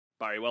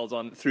Barry, well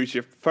done. Through to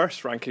your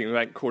first ranking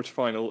event,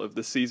 quarter-final of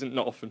the season.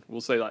 Not often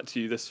we'll say that to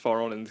you this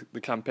far on in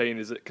the campaign.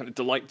 Is it kind of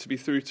delight to be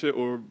through to it,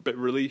 or a bit of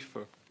relief?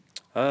 Or?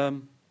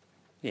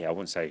 Yeah, I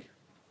wouldn't say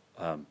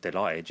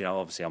delighted.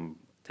 Obviously I'm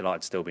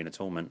delighted to still be in a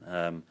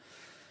tournament.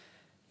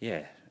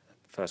 Yeah,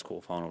 first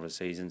quarter-final of the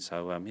season.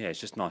 So, yeah, it's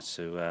just nice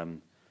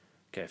to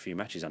get a few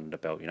matches under the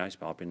belt, It's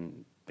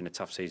been a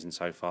tough season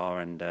so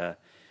far and,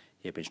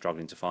 yeah, been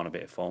struggling to find a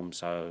bit of form.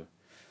 So,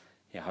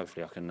 yeah,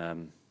 hopefully I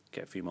can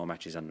get a few more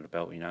matches under the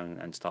belt,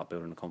 and start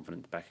building the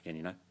confidence back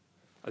again,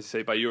 As you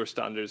say, by your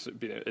standards, it's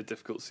been a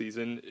difficult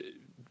season.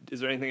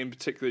 Is there anything in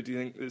particular, do you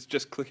think, that's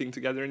just clicking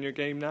together in your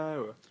game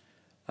now?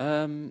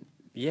 Or?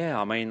 Yeah,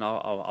 I mean,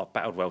 I've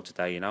battled well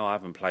today, I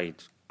haven't played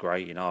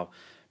great,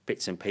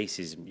 bits and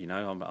pieces,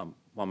 I'm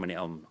 1 minute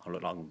I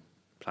look like I'm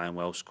playing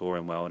well,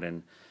 scoring well, and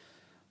then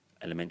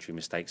elementary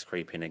mistakes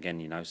creep in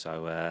again,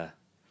 so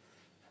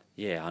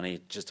yeah, I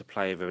need just to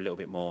play with a little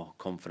bit more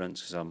confidence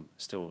because I'm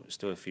still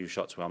a few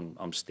shots where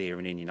I'm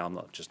steering in, I'm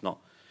not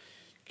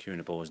cueing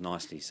the ball as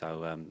nicely,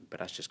 so but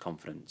that's just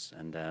confidence,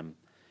 and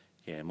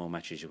yeah, the more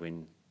matches you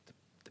win,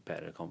 the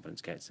better the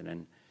confidence gets, and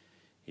then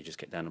you just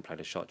get down and play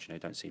the shots,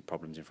 don't see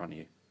problems in front of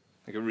you.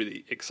 Like a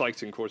really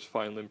exciting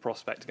quarter-final in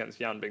prospect against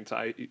Jan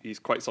Bingtao. He's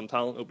quite some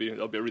talent.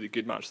 It'll be a really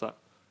good match, that.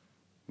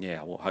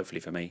 Yeah, well, hopefully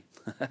for me.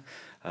 Yeah,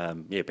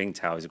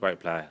 Bingtao is a great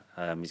player.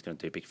 He's going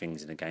to do big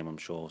things in the game, I'm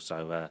sure.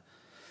 So,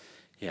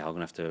 yeah, I'm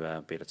going to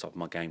have to be at the top of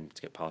my game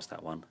to get past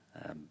that one.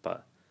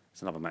 But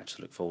it's another match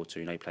to look forward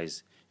to. He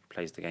plays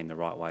the game the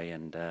right way,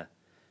 and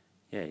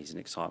yeah, he's an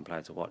exciting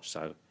player to watch.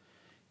 So,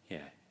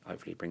 yeah,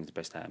 hopefully he brings the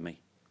best out of me.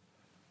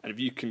 And if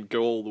you can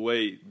go all the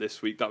way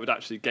this week, that would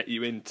actually get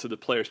you into the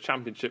Players'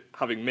 Championship,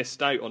 having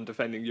missed out on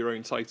defending your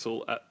own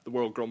title at the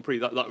World Grand Prix.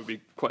 That would be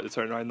quite the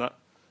turnaround, that.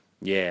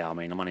 Yeah, I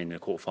mean, I'm only in the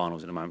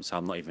quarterfinals at the moment, so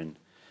I'm not even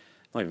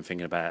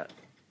thinking about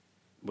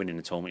winning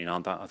the tournament.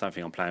 I don't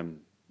think I'm playing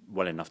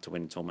well enough to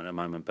win the tournament at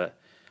the moment. But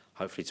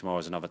hopefully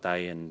tomorrow's another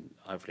day, and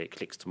hopefully it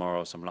clicks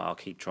tomorrow or something like that. I'll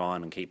keep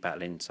trying and keep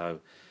battling.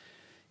 So,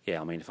 yeah,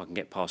 I mean, if I can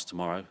get past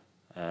tomorrow,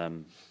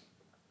 then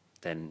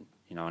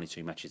only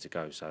 2 matches to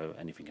go, so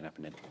anything can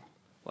happen then.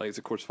 Like, it's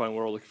a quarter-final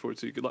we're all looking forward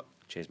to. Good luck.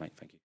 Cheers, mate. Thank you.